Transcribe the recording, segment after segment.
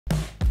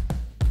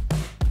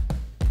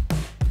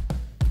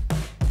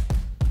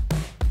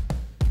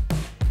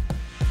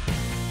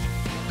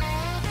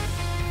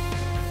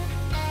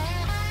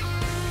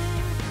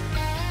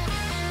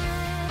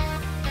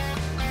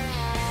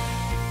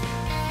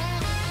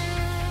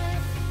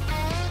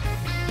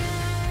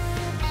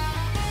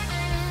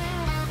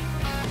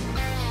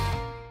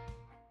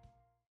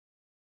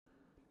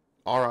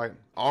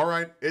All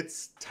right.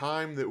 It's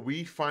time that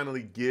we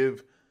finally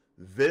give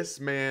this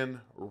man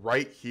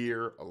right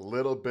here a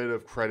little bit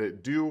of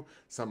credit due,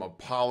 some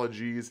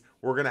apologies.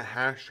 We're going to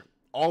hash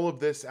all of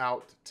this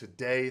out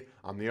today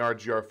on the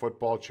RGR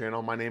Football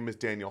channel. My name is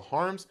Daniel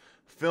Harms,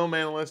 film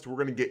analyst. We're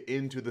going to get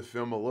into the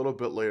film a little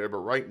bit later, but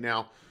right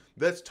now,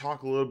 let's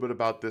talk a little bit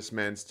about this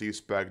man, Steve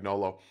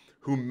Spagnuolo,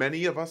 who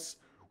many of us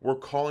were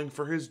calling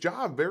for his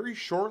job very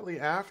shortly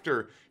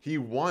after he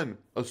won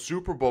a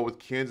Super Bowl with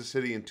Kansas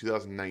City in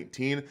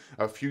 2019.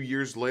 A few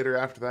years later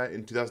after that,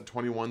 in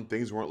 2021,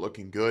 things weren't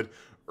looking good.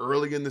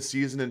 Early in the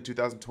season in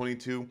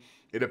 2022,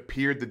 it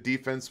appeared the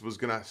defense was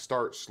going to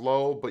start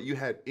slow, but you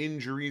had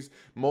injuries,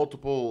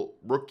 multiple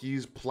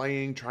rookies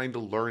playing, trying to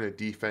learn a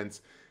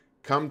defense.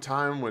 Come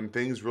time when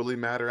things really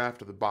matter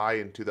after the bye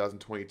in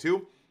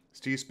 2022,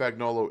 Steve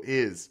Spagnuolo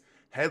is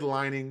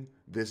headlining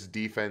this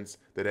defense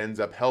that ends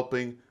up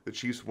helping the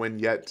Chiefs win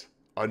yet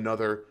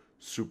another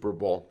Super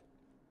Bowl.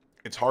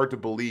 It's hard to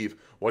believe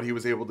what he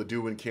was able to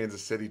do in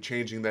Kansas City,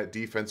 changing that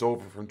defense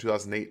over from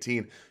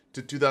 2018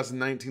 to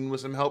 2019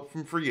 with some help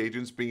from free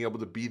agents being able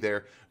to be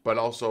there, but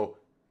also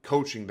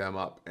coaching them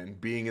up and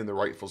being in the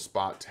rightful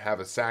spot to have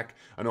a sack.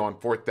 I know on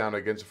fourth down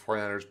against the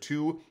 49ers,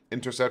 2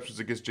 interceptions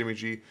against Jimmy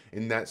G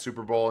in that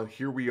Super Bowl, and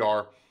here we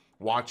are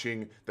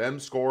watching them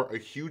score a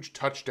huge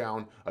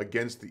touchdown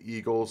against the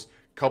Eagles.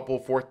 Couple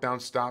fourth down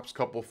stops,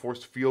 couple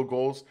forced field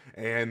goals,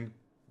 and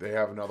they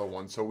have another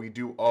one. So we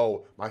do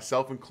owe,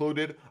 myself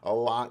included, a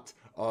lot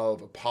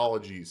of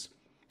apologies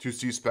to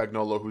Steve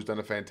Spagnuolo, who's done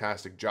a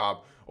fantastic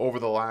job over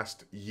the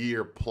last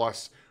year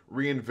plus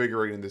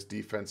reinvigorating this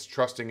defense,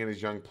 trusting in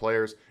his young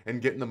players,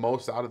 and getting the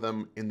most out of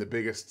them in the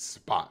biggest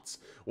spots.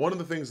 One of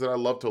the things that I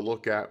love to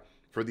look at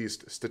for these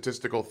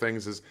statistical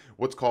things is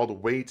what's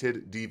called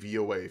weighted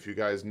DVOA. If you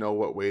guys know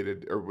what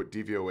weighted or what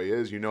DVOA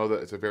is, you know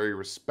that it's a very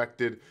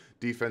respected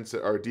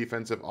defensive,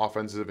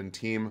 offensive, and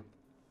team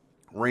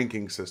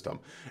ranking system.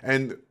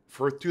 And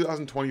for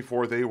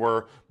 2024, they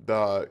were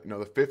the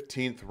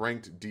 15th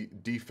ranked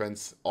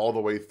defense all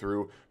the way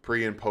through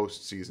pre and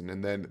post season,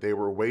 and then they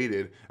were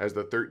weighted as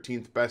the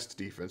 13th best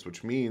defense,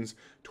 which means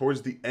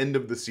towards the end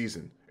of the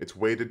season, it's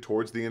weighted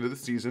towards the end of the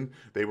season,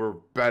 they were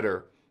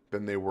better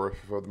than they were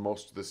for the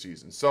most of the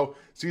season. So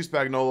Steve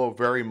Spagnuolo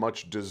very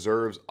much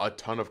deserves a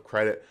ton of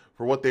credit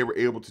for what they were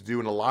able to do,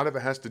 and a lot of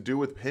it has to do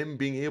with him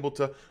being able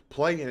to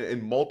play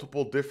in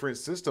multiple different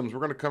systems.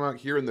 We're going to come out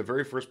here in the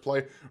very first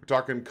play. We're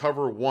talking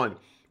cover one,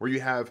 where you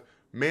have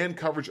man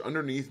coverage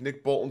underneath.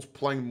 Nick Bolton's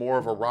playing more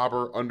of a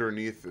robber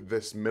underneath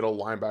this middle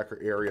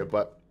linebacker area,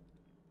 but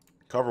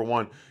cover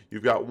one,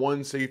 you've got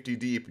one safety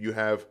deep. You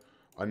have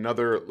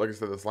another, like I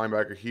said, this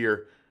linebacker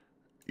here.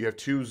 You have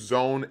 2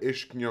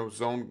 zone-ish,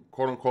 zone,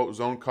 quote-unquote,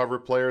 zone cover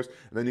players,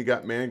 and then you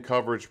got man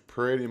coverage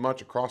pretty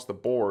much across the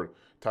board.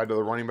 Tied to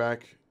the running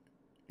back,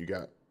 you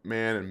got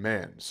man and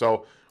man.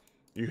 So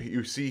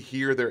you see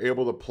here they're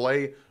able to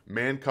play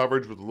man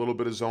coverage with a little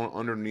bit of zone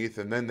underneath,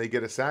 and then they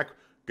get a sack,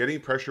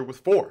 getting pressure with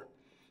 4.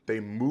 They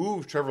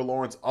move Trevor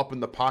Lawrence up in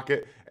the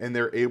pocket, and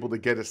they're able to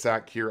get a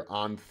sack here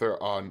on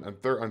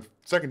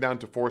second down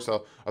to force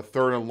a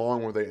third and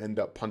long where they end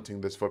up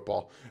punting this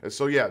football. And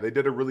so, yeah, they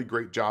did a really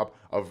great job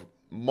of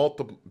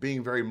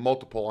being very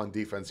multiple on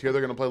defense. Here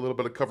they're going to play a little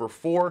bit of cover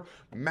 4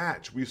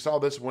 match. We saw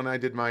this when I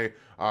did my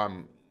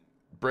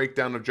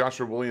breakdown of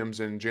Joshua Williams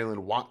and Jaylen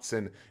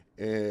Watson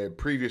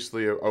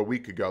previously a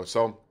week ago.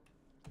 So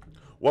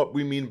what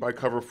we mean by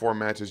cover 4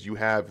 match is you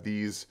have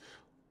these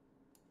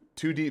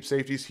 2 deep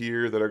safeties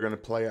here that are going to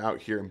play out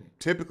here.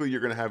 Typically,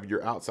 you're going to have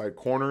your outside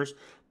corners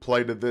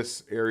play to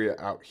this area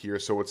out here.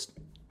 So it's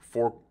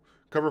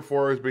cover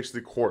 4 is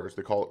basically quarters.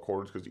 They call it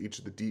quarters because each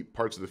of the deep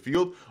parts of the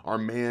field are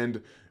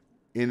manned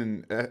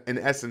in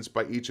essence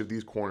by each of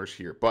these corners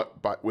here.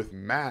 But with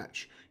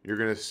match, you're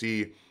going to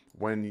see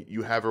when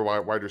you have a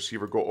wide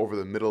receiver go over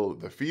the middle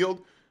of the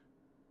field,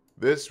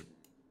 this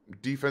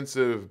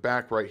defensive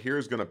back right here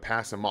is going to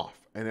pass him off.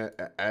 And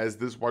as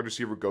this wide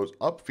receiver goes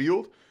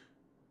upfield,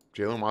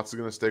 Jaylen Watson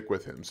is going to stick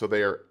with him. So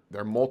they're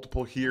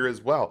multiple here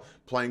as well,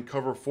 playing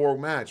cover 4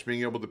 match,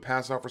 being able to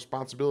pass off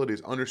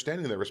responsibilities,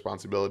 understanding their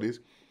responsibilities.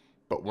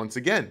 But once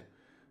again,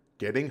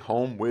 getting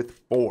home with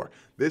 4.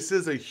 This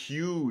is a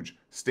huge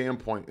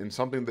standpoint and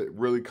something that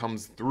really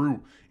comes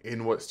through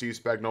in what Steve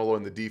Spagnuolo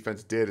and the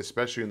defense did,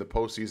 especially in the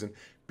postseason,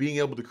 being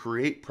able to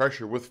create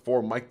pressure with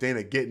 4. Mike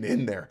Dana getting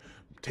in there,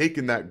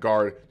 taking that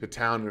guard to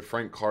town, and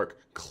Frank Clark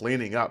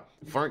cleaning up.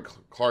 Frank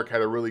Clark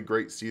had a really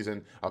great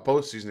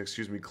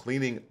postseason,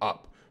 cleaning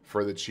up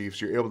for the Chiefs.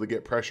 You're able to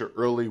get pressure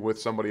early with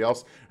somebody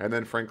else, and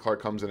then Frank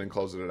Clark comes in and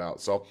closes it out.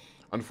 So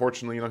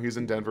unfortunately, he's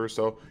in Denver,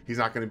 so he's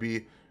not going to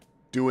be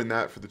doing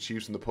that for the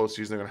Chiefs in the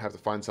postseason. They're going to have to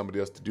find somebody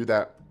else to do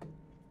that.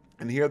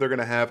 And here they're going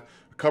to have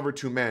cover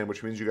 2 man,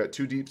 which means you got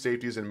 2 deep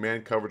safeties and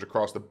man coverage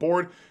across the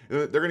board.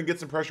 They're going to get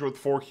some pressure with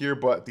 4 here,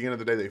 but at the end of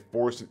the day, they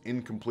force an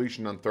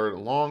incompletion on 3rd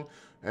and long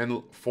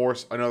and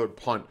force another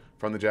punt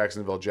from the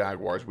Jacksonville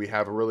Jaguars. We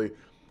have a really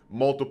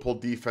multiple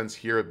defense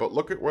here, but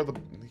look at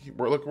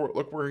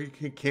look where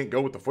he can't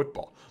go with the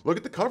football. Look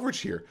at the coverage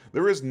here.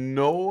 There is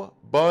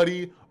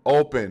nobody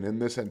open in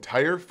this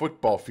entire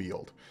football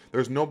field.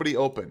 There's nobody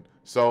open.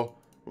 So,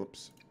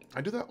 whoops. I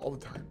do that all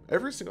the time.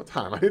 Every single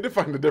time. I need to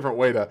find a different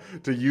way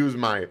to use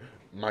my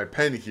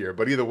pen here.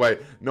 But either way,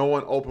 no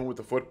one open with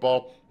the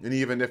football. And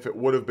even if it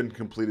would have been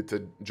completed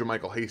to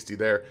Jermichael Hasty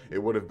there, it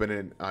would have been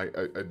in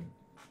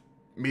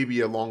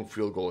maybe a long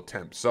field goal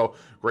attempt. So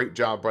great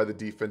job by the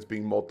defense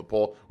being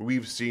multiple.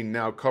 We've seen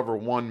now cover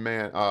one,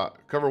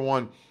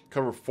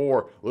 cover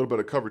four, a little bit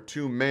of cover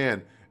two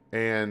man,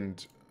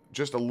 and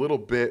just a little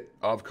bit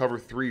of cover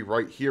three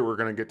right here. We're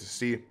going to get to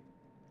see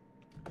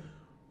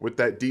with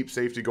that deep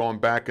safety going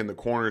back in the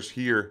corners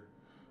here.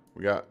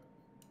 We got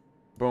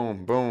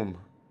boom, boom,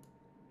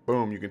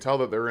 boom. You can tell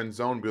that they're in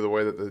zone because of the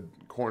way that the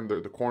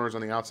corners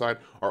on the outside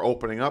are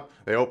opening up.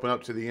 They open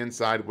up to the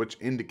inside, which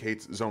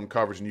indicates zone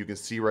coverage. And you can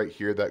see right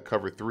here that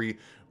cover three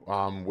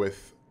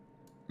with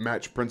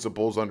match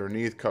principles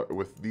underneath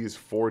with these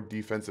 4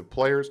 defensive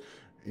players.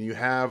 And you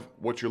have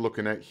what you're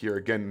looking at here.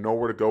 Again,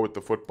 nowhere to go with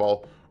the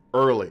football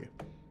early.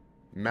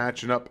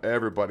 Matching up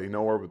everybody,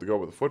 nowhere to go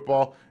with the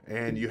football,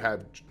 and you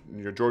had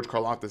your George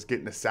Karlaftis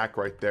getting a sack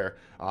right there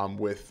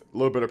with a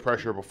little bit of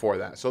pressure before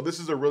that. So this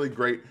is a really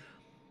great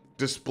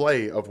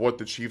display of what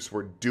the Chiefs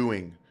were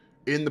doing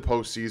in the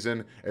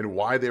postseason and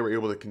why they were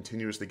able to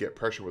continuously get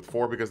pressure with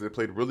 4, because they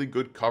played really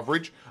good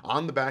coverage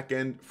on the back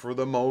end for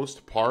the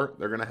most part.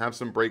 They're going to have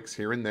some breaks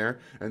here and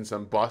there and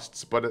some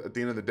busts, but at the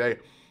end of the day,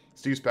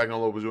 Steve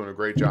Spagnuolo was doing a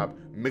great job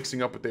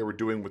mixing up what they were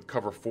doing with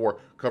cover 4,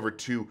 cover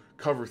 2,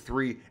 cover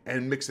 3,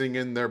 and mixing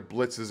in their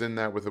blitzes in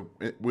that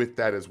with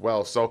that as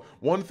well. So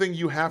one thing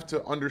you have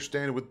to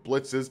understand with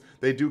blitzes,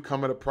 they do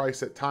come at a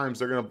price at times.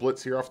 They're going to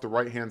blitz here off the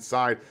right-hand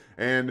side,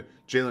 and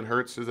Jalen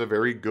Hurts is a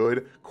very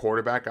good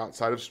quarterback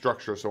outside of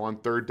structure. So on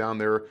third down,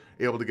 they're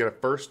able to get a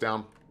first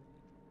down,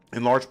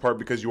 in large part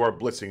because you are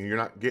blitzing and you're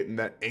not getting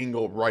that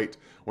angle right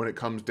when it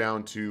comes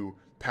down to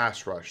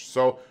pass rush.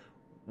 So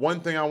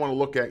one thing I want to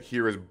look at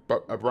here is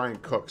Bryan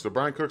Cook. So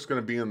Bryan Cook's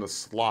going to be in the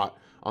slot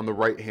on the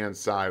right-hand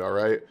side, all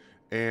right?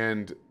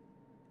 And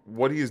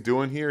what he's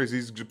doing here is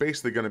he's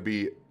basically going to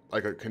be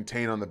like a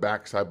contain on the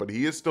backside, but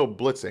he is still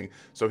blitzing.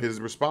 So his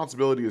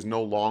responsibility is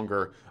no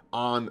longer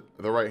on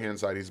the right-hand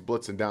side. He's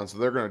blitzing down. So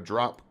they're going to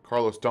drop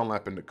Carlos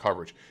Dunlap into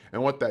coverage.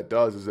 And what that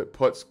does is it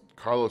puts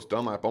Carlos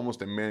Dunlap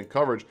almost in man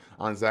coverage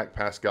on Zach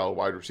Pascal,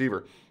 wide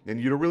receiver. And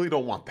you really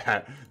don't want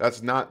that.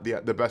 That's not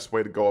the best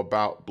way to go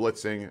about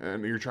blitzing,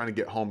 and you're trying to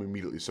get home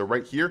immediately. So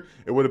right here,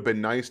 it would have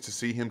been nice to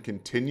see him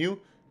continue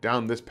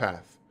down this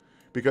path.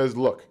 Because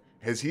look,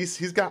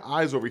 he's got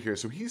eyes over here.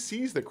 So he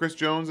sees that Chris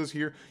Jones is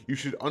here. You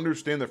should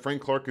understand that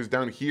Frank Clark is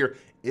down here.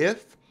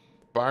 If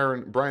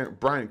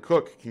Bryan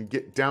Cook can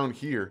get down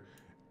here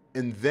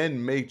and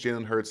then make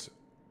Jalen Hurts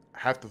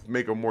have to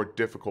make a more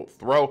difficult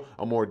throw,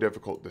 a more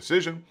difficult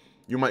decision,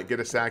 you might get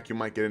a sack, you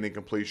might get an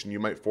incompletion, you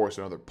might force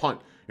another punt.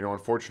 You know,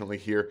 unfortunately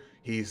here,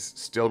 he's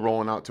still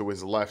rolling out to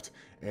his left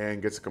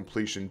and gets a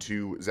completion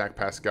to Zach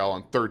Pascal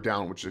on third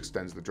down, which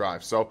extends the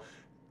drive. So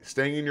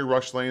staying in your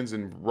rush lanes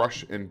and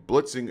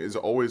blitzing is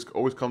always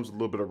comes with a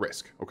little bit of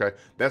risk, okay?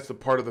 That's the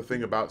part of the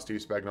thing about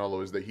Steve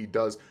Spagnuolo is that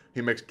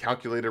he makes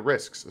calculated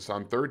risks. So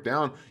on third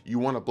down, you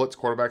want to blitz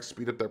quarterbacks,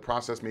 speed up their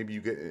process. Maybe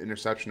you get an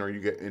interception or you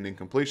get an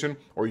incompletion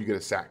or you get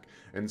a sack.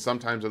 And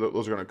sometimes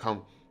those are going to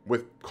come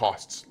with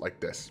costs like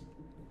this.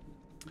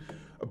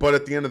 But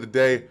at the end of the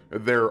day,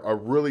 they're a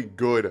really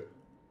good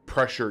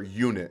pressure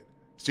unit.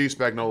 Steve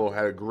Spagnuolo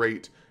had a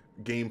great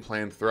game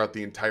plan throughout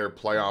the entire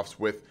playoffs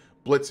with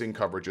blitzing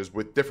coverages,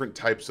 with different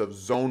types of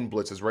zone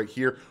blitzes. Right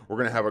here, we're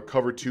going to have a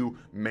cover 2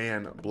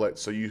 man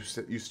blitz. So you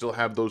still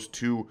have those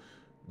 2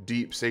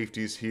 deep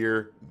safeties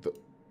here,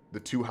 the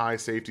 2 high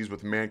safeties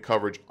with man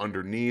coverage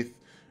underneath,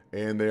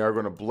 and they are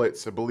going to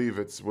blitz. I believe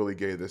it's Willie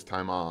Gay this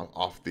time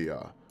off the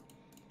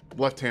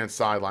left-hand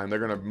sideline. They're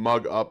going to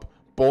mug up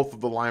both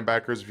of the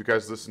linebackers. If you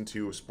guys listen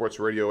to Sports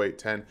Radio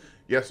 810,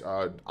 yes,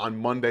 on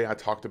Monday I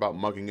talked about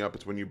mugging up.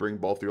 It's when you bring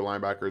both your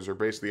linebackers or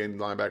basically any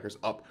linebackers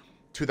up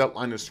to that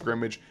line of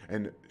scrimmage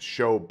and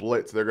show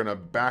blitz. They're going to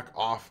back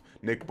off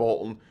Nick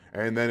Bolton,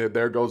 and then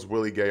there goes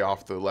Willie Gay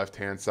off to the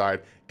left-hand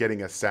side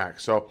getting a sack.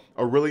 So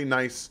a really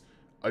nice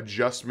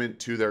adjustment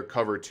to their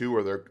cover 2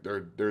 or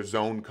their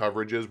zone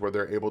coverages where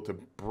they're able to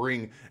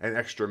bring an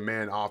extra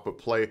man off but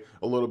play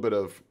a little bit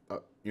of a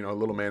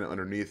little man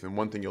underneath. And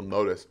one thing you'll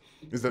notice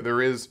is that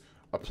there is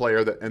a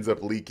player that ends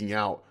up leaking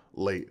out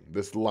late.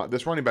 This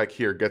running back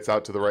here gets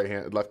out to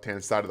the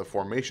left-hand side of the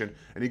formation,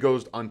 and he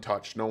goes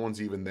untouched. No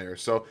one's even there.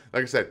 So,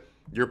 like I said,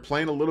 you're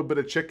playing a little bit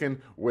of chicken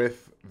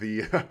with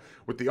the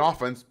with the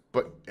offense,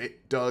 but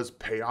it does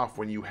pay off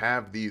when you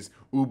have these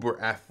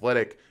uber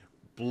athletic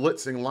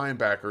blitzing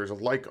linebackers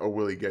like a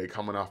Willie Gay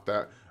coming off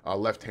that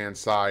left-hand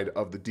side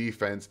of the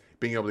defense,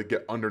 being able to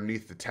get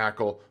underneath the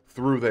tackle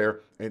through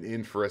there and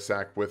in for a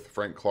sack with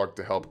Frank Clark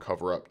to help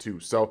cover up too.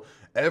 So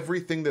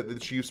everything that the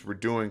Chiefs were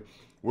doing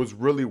was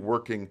really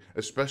working,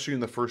 especially in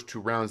the first 2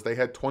 rounds. They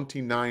had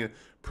 29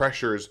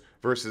 pressures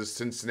versus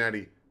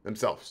Cincinnati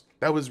themselves.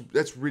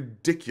 That's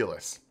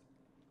ridiculous.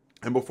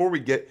 And before we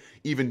get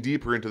even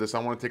deeper into this, I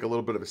want to take a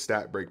little bit of a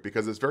stat break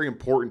because it's very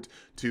important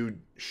to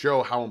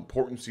show how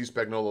important Steve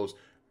Spagnuolo's,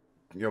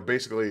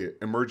 basically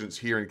emergence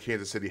here in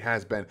Kansas City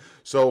has been.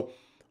 So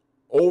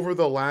over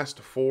the last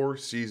 4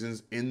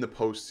 seasons in the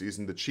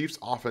postseason, the Chiefs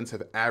offense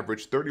have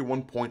averaged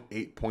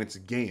 31.8 points a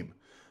game.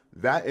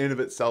 That in of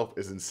itself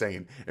is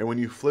insane. And when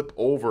you flip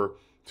over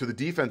to the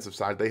defensive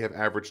side, they have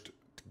averaged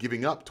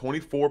giving up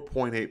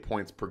 24.8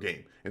 points per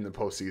game in the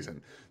postseason.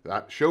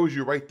 That shows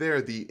you right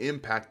there the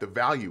impact, the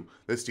value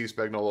that Steve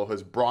Spagnuolo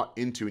has brought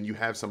into, and you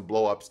have some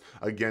blow-ups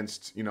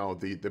against,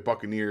 the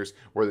Buccaneers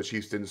where the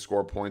Chiefs didn't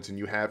score points, and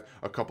you have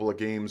a couple of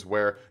games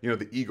where,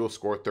 the Eagles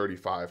score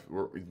 35,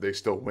 they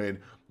still win.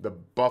 The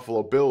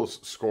Buffalo Bills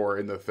score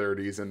in the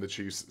 30s and the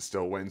Chiefs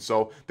still win.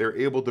 So they're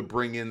able to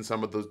bring in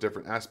some of those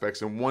different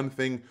aspects. And one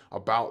thing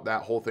about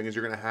that whole thing is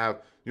you're going to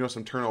have,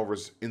 some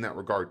turnovers in that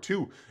regard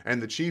too.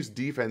 And the Chiefs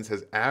defense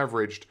has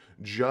averaged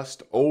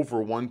just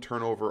over 1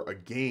 turnover a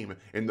game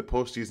in the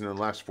postseason in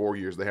the last 4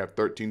 years. They have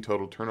 13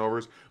 total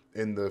turnovers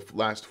in the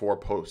last 4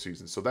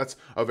 postseasons. So that's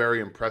a very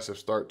impressive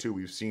start too.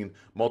 We've seen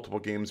multiple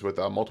games with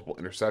multiple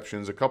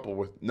interceptions, a couple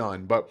with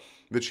none. But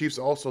the Chiefs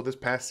also this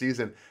past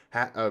postseason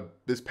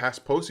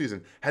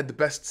had the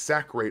best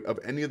sack rate of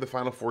any of the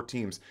Final Four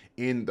teams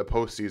in the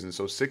postseason.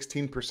 So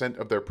 16%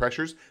 of their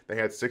pressures, they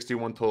had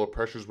 61 total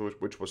pressures,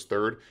 which was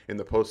third in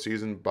the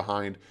postseason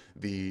behind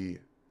the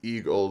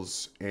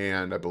Eagles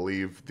and I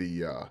believe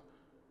the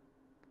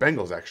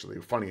Bengals,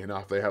 actually. Funny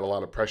enough, they had a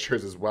lot of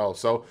pressures as well.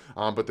 So,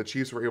 but the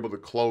Chiefs were able to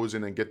close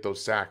in and get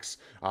those sacks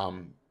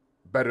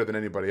better than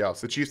anybody else.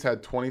 The Chiefs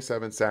had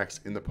 27 sacks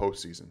in the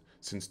postseason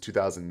since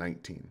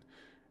 2019.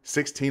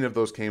 16 of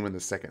those came in the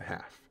second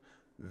half.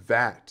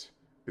 That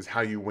is how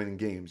you win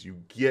games. You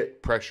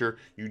get pressure,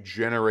 you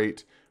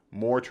generate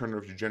more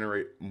turnovers, you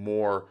generate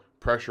more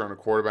pressure on a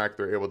quarterback.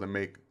 They're able to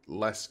make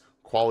less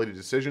quality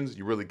decisions.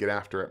 You really get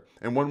after it.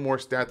 And one more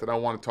stat that I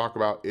want to talk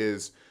about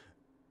is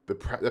the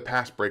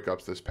pass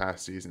breakups this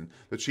past season.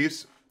 The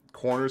Chiefs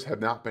corners have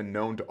not been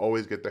known to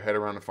always get their head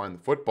around and find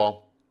the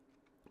football.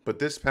 But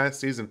this past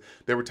season,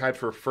 they were tied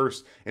for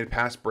first in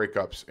pass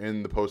breakups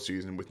in the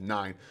postseason with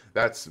 9.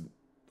 That's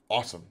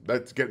awesome.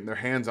 That's getting their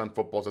hands on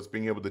footballs. That's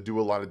being able to do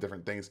a lot of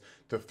different things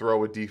to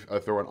throw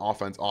throw an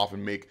offense off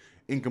and make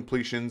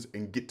incompletions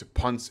and get to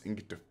punts and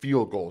get to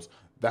field goals.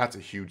 That's a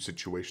huge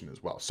situation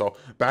as well. So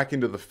back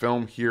into the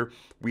film here,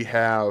 we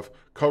have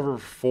cover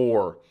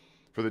 4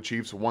 for the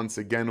Chiefs once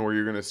again, where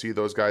you're going to see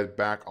those guys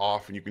back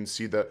off, and you can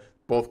see that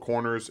both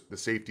corners, the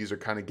safeties are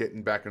kind of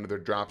getting back into their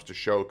drops to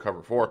show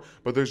cover 4,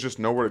 but there's just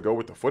nowhere to go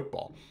with the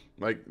football.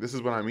 Like, this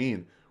is what I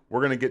mean.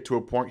 We're going to get to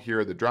a point here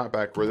at the drop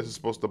back where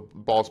the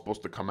ball is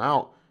supposed to come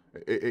out.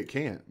 It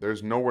can't.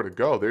 There's nowhere to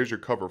go. There's your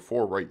cover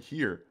 4 right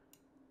here.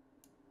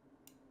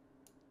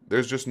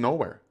 There's just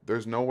nowhere.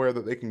 There's nowhere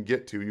that they can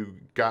get to. You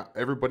got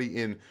everybody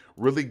in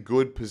really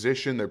good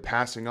position. They're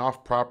passing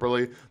off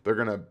properly. They're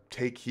going to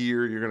take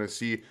here. You're going to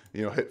see,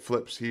 hit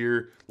flips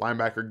here.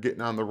 Linebacker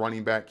getting on the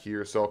running back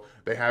here. So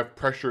they have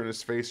pressure in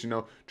his face.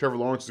 Trevor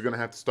Lawrence is going to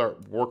have to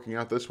start working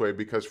out this way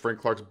because Frank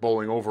Clark's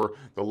bowling over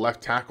the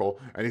left tackle,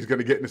 and he's going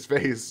to get in his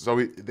face.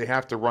 So they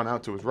have to run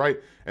out to his right,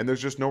 and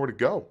there's just nowhere to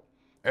go.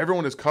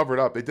 Everyone is covered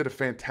up. They did a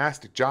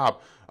fantastic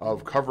job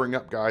of covering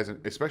up guys,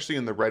 especially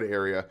in the red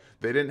area.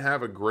 They didn't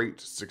have a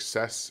great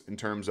success in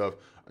terms of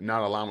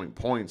not allowing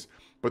points,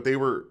 but they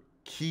were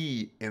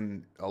key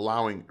in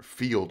allowing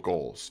field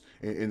goals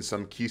in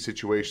some key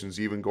situations,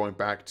 even going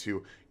back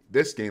to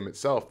this game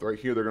itself. Right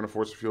here, they're going to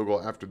force a field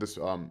goal after this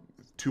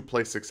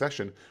 2-play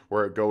succession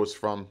where it goes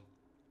from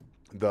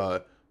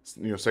the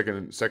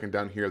second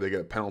down here, they get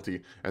a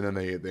penalty, and then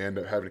they end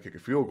up having to kick a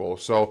field goal.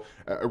 So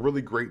a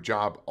really great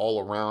job all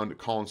around.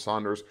 Colin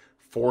Saunders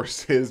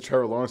forces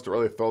Trevor Lawrence to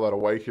really throw that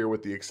away here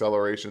with the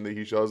acceleration that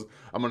he shows.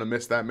 I'm going to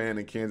miss that man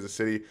in Kansas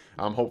City.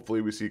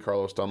 Hopefully we see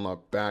Carlos Dunlap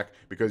back,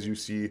 because you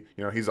see,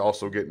 he's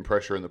also getting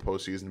pressure in the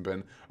postseason,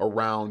 been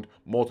around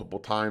multiple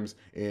times,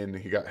 and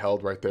he got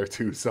held right there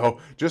too. So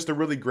just a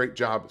really great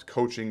job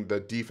coaching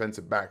the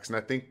defensive backs. And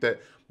I think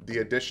that the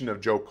addition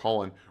of Joe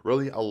Cullen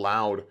really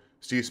allowed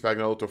Steve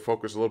Spagnuolo to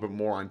focus a little bit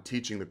more on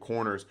teaching the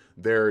corners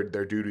their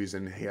duties,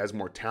 and he has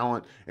more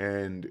talent,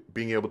 and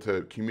being able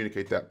to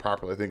communicate that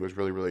properly, I think, was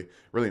really, really,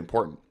 really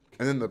important.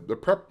 And then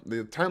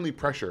the timely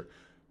pressure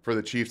for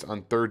the Chiefs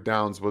on third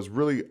downs was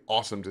really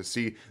awesome to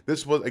see.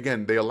 This was,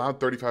 again, they allowed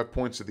 35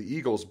 points to the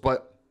Eagles,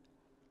 but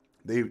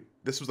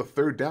this was a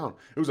third down.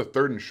 It was a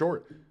 3rd and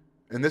short,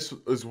 and this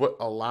is what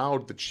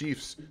allowed the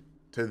Chiefs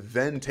to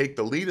then take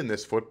the lead in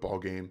this football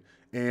game,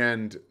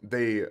 and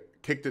they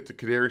kicked it to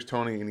Kadarius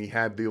Toney, and he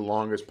had the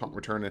longest punt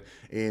return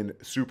in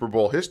Super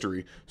Bowl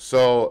history.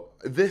 So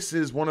this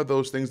is one of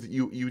those things that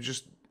you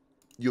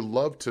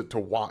love to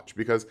watch,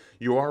 because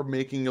you are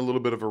making a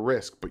little bit of a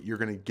risk, but you're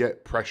going to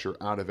get pressure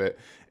out of it.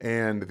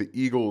 And the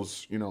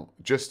Eagles,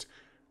 just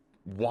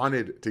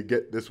wanted to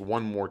get this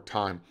one more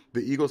time.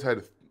 The Eagles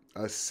had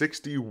a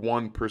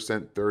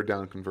 61% third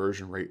down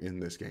conversion rate in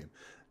this game.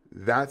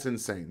 That's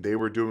insane. They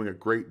were doing a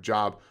great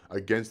job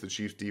against the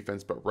Chiefs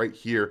defense, but right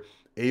here,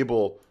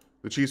 able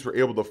the Chiefs were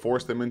able to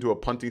force them into a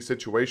punting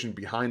situation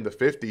behind the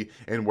 50,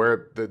 and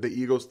where the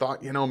Eagles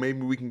thought,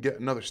 maybe we can get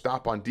another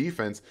stop on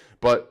defense,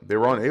 but they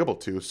were unable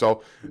to.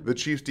 So the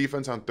Chiefs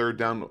defense on third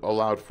down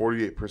allowed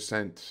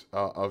 48%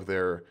 of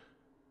their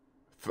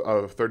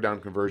third down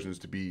conversions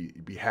to be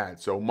had.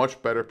 So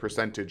much better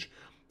percentage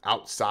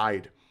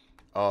outside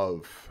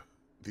of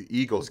the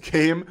Eagles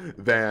game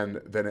than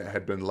it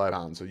had been led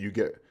on. So you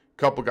get a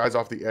couple guys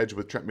off the edge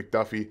with Trent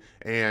McDuffie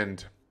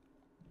and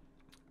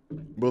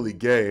Willie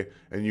Gay,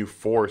 and you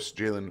force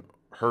Jalen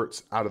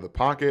Hurts out of the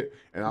pocket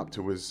and out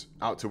to his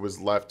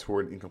left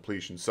toward an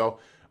incompletion. So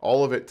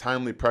all of it,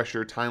 timely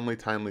pressure, timely.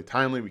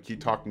 We keep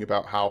talking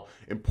about how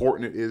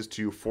important it is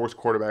to force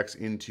quarterbacks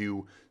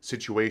into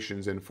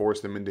situations and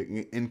force them into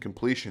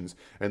incompletions,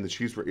 and the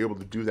Chiefs were able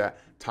to do that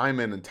time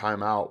in and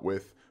time out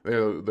with,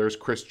 there's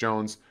Chris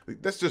Jones.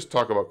 Let's just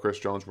talk about Chris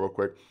Jones real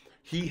quick.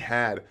 He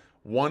had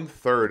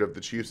 1/3 of the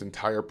Chiefs'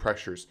 entire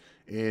pressures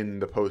in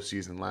the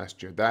postseason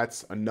last year.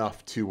 That's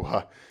enough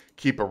to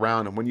keep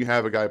around. And when you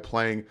have a guy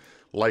playing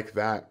like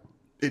that,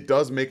 it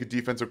does make a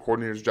defensive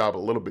coordinator's job a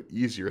little bit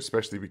easier,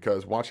 especially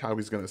because watch how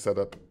he's going to set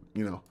up,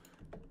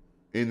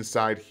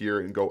 inside here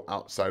and go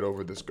outside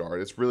over this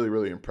guard. It's really,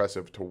 really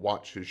impressive to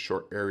watch his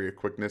short area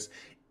quickness.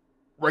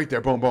 Right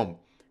there, boom, boom.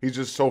 He's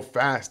just so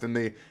fast, and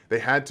they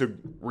had to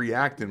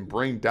react and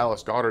bring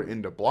Dallas Goedert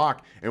into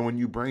block. And when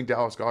you bring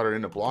Dallas Goedert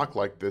into block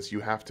like this, you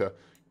have to,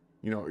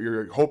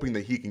 you're hoping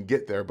that he can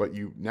get there, but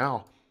you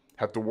now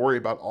have to worry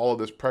about all of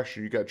this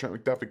pressure. You got Trent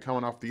McDuffie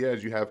coming off the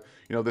edge. You have,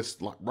 this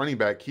running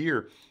back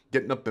here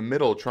getting up the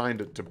middle, trying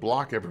to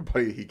block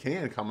everybody he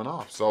can coming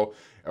off. So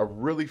a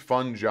really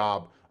fun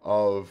job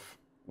of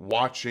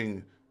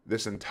watching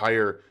this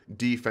entire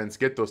defense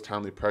get those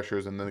timely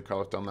pressures, and then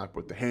Carlos Dunlap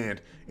with the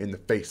hand in the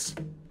face.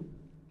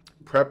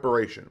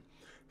 Preparation.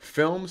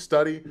 Film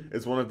study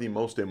is one of the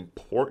most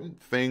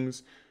important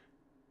things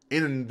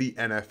in the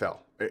NFL.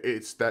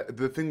 It's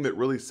the thing that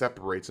really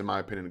separates, in my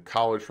opinion,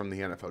 college from the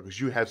NFL, because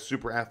you have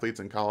super athletes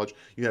in college,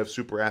 you have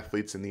super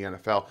athletes in the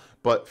NFL,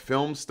 but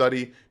film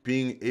study,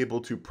 being able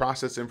to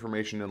process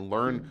information and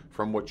learn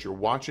from what you're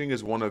watching,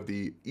 is one of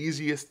the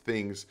easiest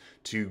things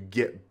to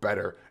get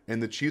better.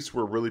 And the Chiefs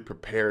were really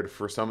prepared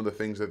for some of the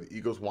things that the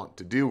Eagles want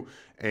to do,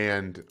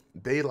 and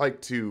they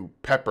like to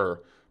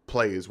pepper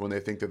plays when they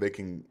think that they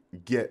can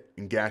get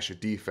and gash a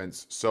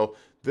defense. So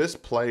this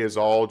play is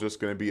all just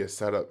going to be a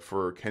setup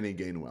for Kenny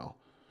Gainwell.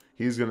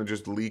 He's going to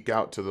just leak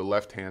out to the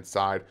left-hand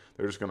side.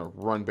 They're just going to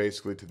run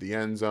basically to the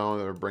end zone.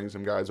 They're bring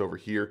some guys over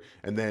here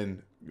and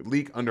then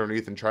leak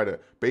underneath and try to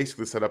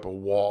basically set up a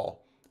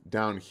wall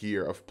down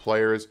here of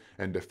players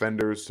and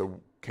defenders so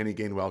Kenny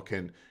Gainwell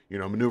can,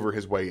 maneuver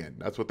his way in.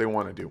 That's what they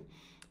want to do.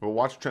 But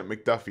watch Trent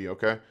McDuffie,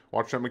 okay?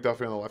 Watch Trent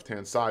McDuffie on the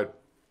left-hand side,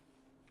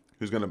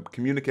 who's going to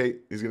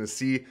communicate. He's going to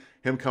see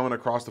him coming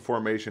across the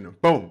formation,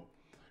 and boom,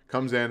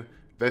 comes in.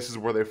 This is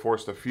where they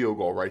forced a field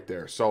goal right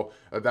there. So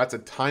that's a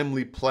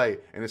timely play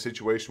in a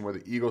situation where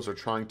the Eagles are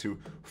trying to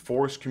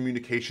force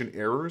communication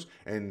errors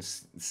and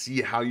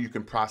see how you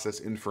can process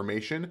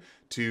information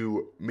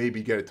to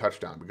maybe get a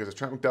touchdown. Because if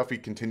Trent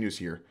McDuffie continues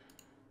here,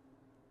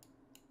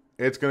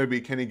 it's going to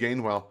be Kenny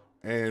Gainwell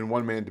and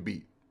one man to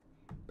beat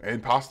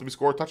and possibly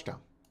score a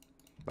touchdown.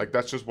 Like,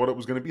 that's just what it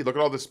was going to be. Look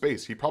at all this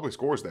space. He probably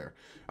scores there.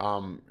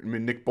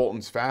 Nick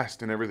Bolton's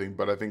fast and everything,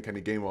 but I think Kenny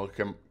Gainwell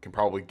can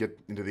probably get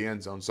into the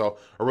end zone. So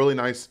a really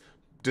nice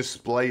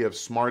display of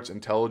smarts,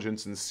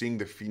 intelligence, and seeing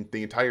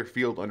the entire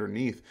field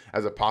underneath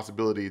as a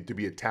possibility to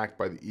be attacked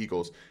by the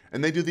Eagles.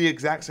 And they do the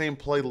exact same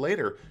play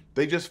later.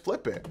 They just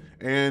flip it.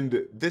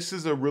 And this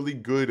is a really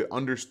good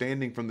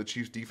understanding from the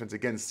Chiefs defense.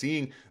 Again,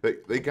 seeing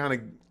that they kind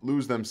of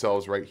lose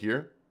themselves right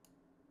here.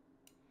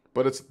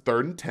 But it's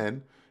 3rd and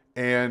 10.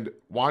 And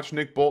watch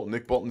Nick Bolton.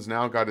 Nick Bolton's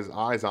now got his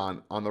eyes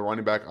on the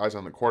running back, eyes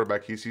on the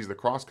quarterback. He sees the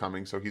cross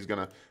coming, so he's going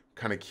to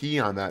kind of key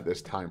on that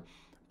this time.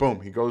 Boom,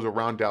 he goes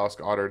around Dallas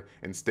Goedert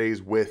and stays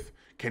with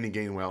Kenny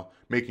Gainwell,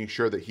 making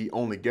sure that he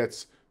only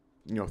gets,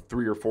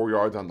 3 or 4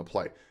 yards on the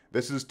play.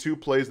 This is 2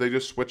 plays. They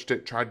just switched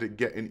it, tried to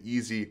get an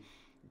easy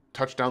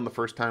touchdown the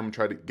first time and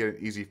tried to get an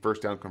easy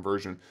first down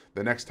conversion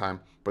the next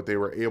time, but they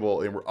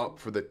were up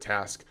for the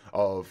task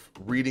of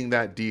reading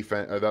that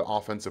that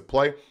offensive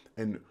play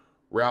and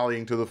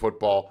rallying to the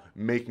football,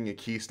 making a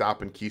key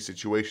stop in key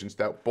situations.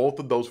 That both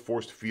of those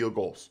forced field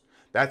goals.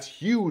 That's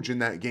huge in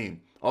that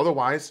game.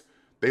 Otherwise,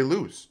 they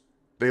lose.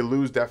 They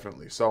lose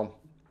definitely. So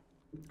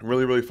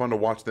really, really fun to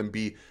watch them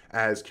be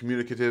as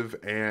communicative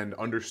and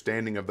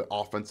understanding of the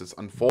offense that's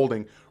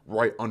unfolding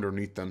right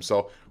underneath them.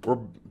 So we're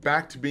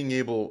back to being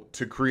able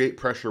to create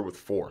pressure with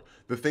 4.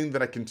 The thing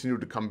that I continue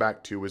to come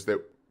back to is that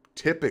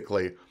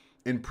typically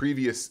in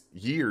previous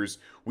years,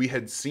 we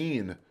had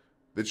seen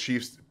the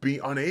Chiefs be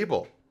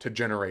unable to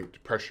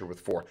generate pressure with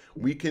 4.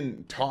 We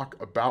can talk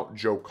about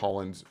Joe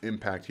Cullen's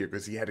impact here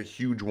because he had a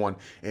huge one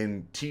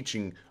in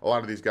teaching a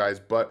lot of these guys,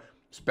 but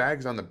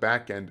Spags on the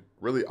back end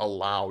really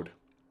allowed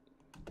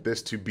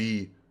this to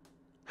be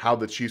how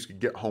the Chiefs could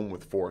get home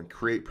with 4 and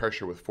create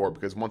pressure with 4,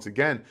 because once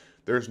again,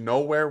 there's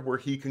nowhere where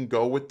he can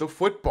go with the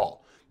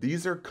football.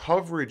 These are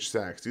coverage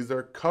sacks. These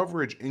are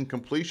coverage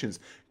incompletions,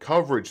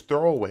 coverage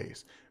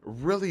throwaways.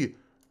 Really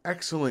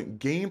excellent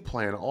game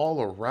plan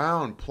all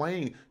around,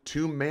 playing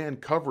two-man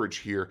coverage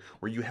here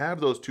where you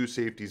have those two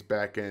safeties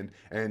back end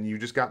and you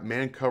just got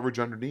man coverage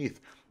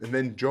underneath. And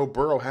then Joe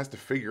Burrow has to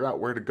figure out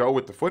where to go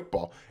with the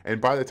football. And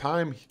by the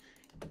time,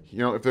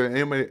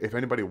 if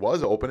anybody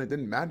was open, it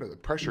didn't matter. The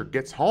pressure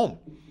gets home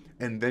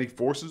and then he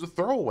forces a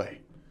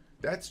throwaway.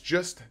 That's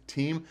just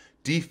team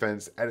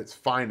defense at its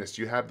finest.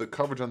 You have the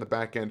coverage on the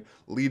back end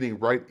leading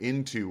right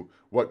into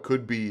what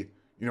could be,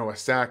 a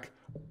sack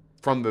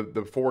from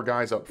the four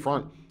guys up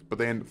front, but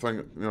they end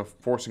up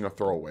forcing a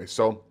throwaway.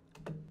 So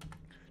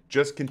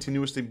just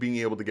continuously being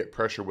able to get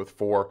pressure with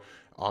four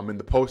in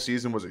the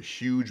postseason was a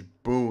huge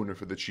boon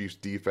for the Chiefs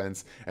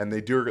defense, and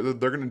they're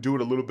going to do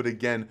it a little bit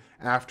again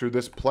after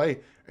this play.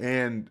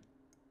 And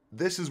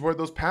this is where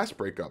those pass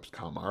breakups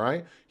come. All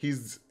right,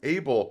 he's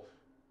able.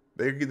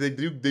 They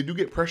do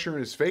get pressure in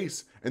his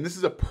face, and this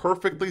is a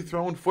perfectly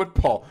thrown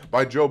football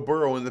by Joe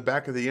Burrow in the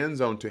back of the end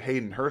zone to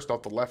Hayden Hurst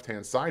off the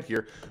left-hand side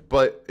here.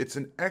 But it's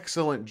an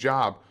excellent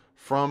job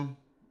from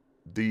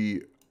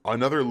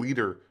another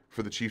leader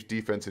for the Chiefs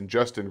defense in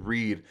Justin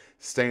Reed,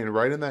 staying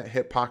right in that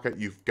hip pocket.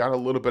 You've got a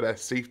little bit of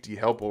safety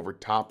help over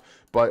top,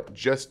 but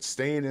just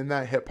staying in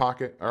that hip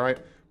pocket, all right,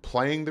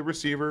 playing the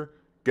receiver,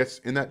 gets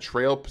in that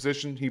trail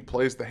position. He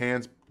plays the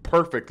hands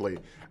perfectly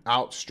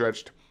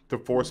outstretched to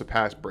force a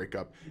pass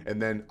breakup,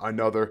 and then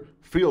another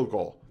field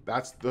goal.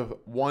 That's the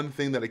one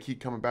thing that I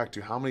keep coming back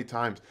to. How many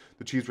times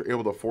the Chiefs were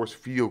able to force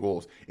field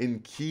goals in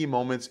key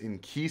moments, in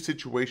key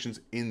situations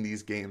in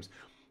these games.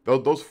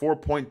 Those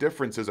 4-point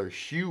differences are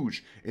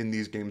huge in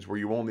these games where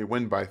you only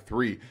win by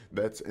 3.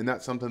 That's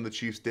something the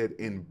Chiefs did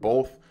in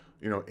both,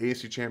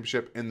 AFC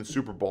Championship and the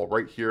Super Bowl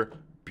right here.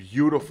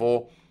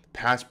 Beautiful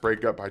pass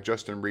breakup by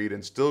Justin Reed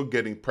and still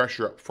getting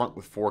pressure up front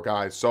with 4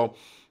 guys. So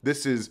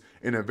this is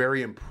in a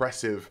very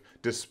impressive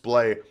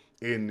display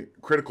in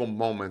critical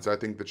moments. I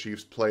think the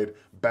Chiefs played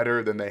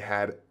better than they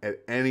had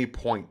at any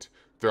point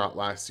throughout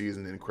last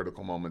season in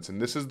critical moments.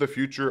 And this is the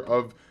future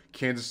of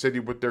Kansas City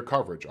with their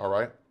coverage, all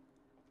right?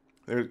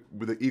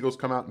 The Eagles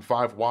come out in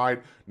 5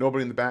 wide,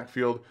 nobody in the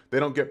backfield. They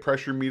don't get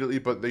pressure immediately,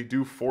 but they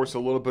do force a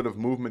little bit of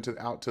movement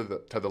out to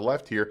the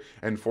left here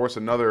and force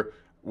another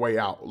way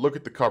out. Look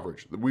at the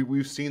coverage.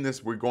 We've seen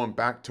this. We're going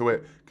back to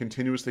it,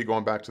 continuously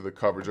going back to the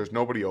coverage. There's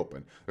nobody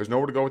open. There's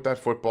nowhere to go with that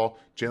football.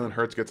 Jalen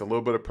Hurts gets a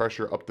little bit of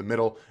pressure up the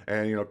middle,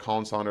 and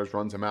Colin Saunders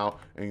runs him out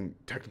and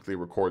technically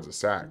records a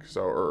sack.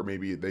 So, or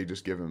maybe they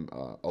just give him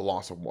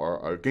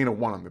a gain of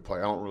 1 on the play.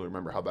 I don't really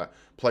remember how that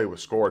play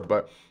was scored,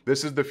 but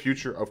this is the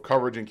future of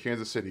coverage in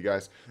Kansas City,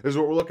 guys. This is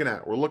what we're looking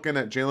at. We're looking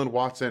at Jaylen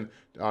Watson,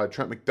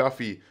 Trent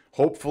McDuffie,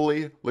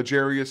 hopefully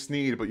L'Jarius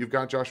Sneed, but you've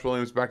got Josh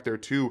Williams back there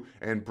too,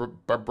 and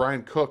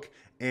Bryan Cook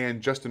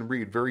and Justin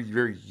Reed, very,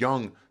 very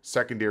young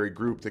secondary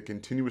group that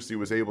continuously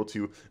was able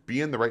to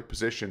be in the right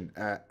position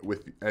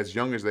with as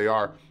young as they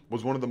are,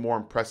 was one of the more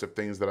impressive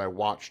things that I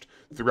watched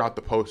throughout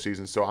the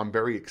postseason. So I'm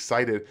very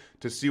excited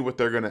to see what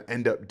they're going to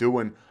end up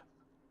doing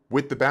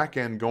with the back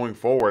end going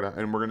forward,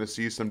 and we're going to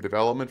see some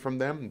development from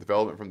them,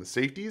 development from the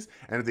safeties,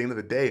 and at the end of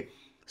the day,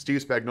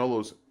 Steve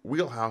Spagnuolo's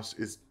wheelhouse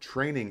is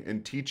training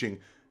and teaching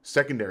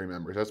secondary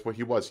members. That's what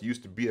he was. He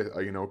used to be a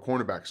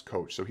cornerbacks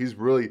coach, so he's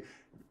really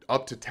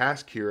up to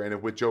task here.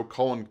 And with Joe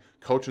Cullen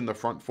coaching the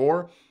front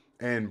 4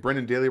 and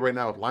Brendan Daly right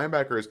now with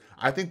linebackers,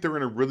 I think they're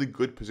in a really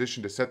good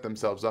position to set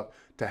themselves up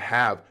to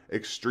have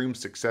extreme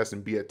success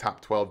and be a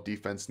top 12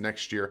 defense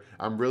next year.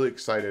 I'm really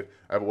excited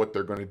about what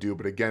they're going to do.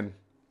 But again,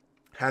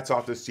 hats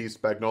off to Steve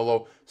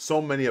Spagnuolo.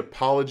 So many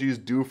apologies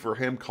due for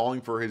him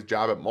calling for his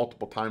job at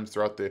multiple times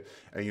throughout the,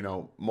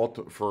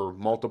 for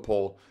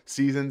multiple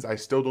seasons. I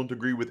still don't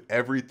agree with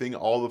everything,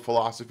 all the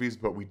philosophies,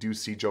 but we do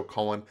see Joe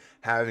Cullen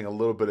having a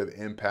little bit of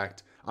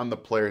impact on the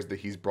players that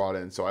he's brought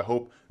in. So I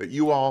hope that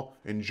you all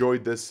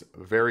enjoyed this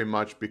very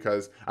much,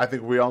 because I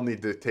think we all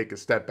need to take a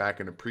step back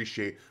and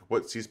appreciate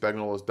what Steve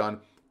Spagnuolo has done.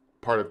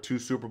 Part of 2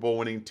 Super Bowl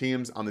winning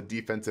teams on the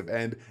defensive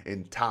end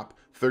in top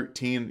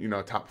 13,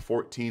 top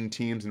 14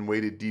 teams in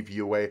weighted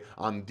DVOA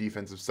on the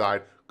defensive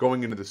side,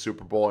 going into the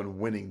Super Bowl and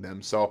winning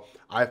them. So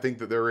I think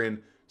that they're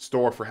in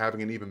store for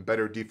having an even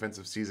better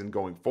defensive season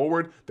going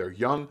forward. They're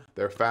young,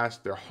 they're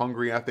fast, they're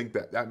hungry. I think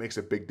that makes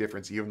a big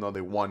difference, even though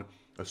they won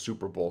a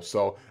Super Bowl.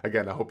 So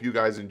again, I hope you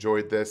guys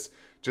enjoyed this.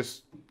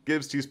 Just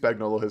give Steve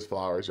Spagnuolo his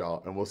flowers,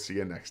 y'all, and we'll see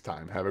you next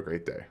time. Have a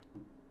great day.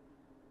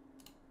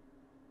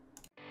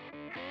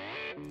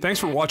 Thanks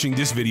for watching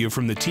this video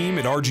from the team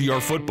at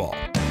RGR Football.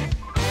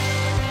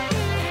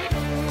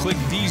 Click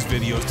these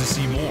videos to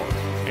see more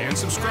and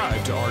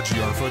subscribe to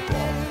RGR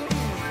Football.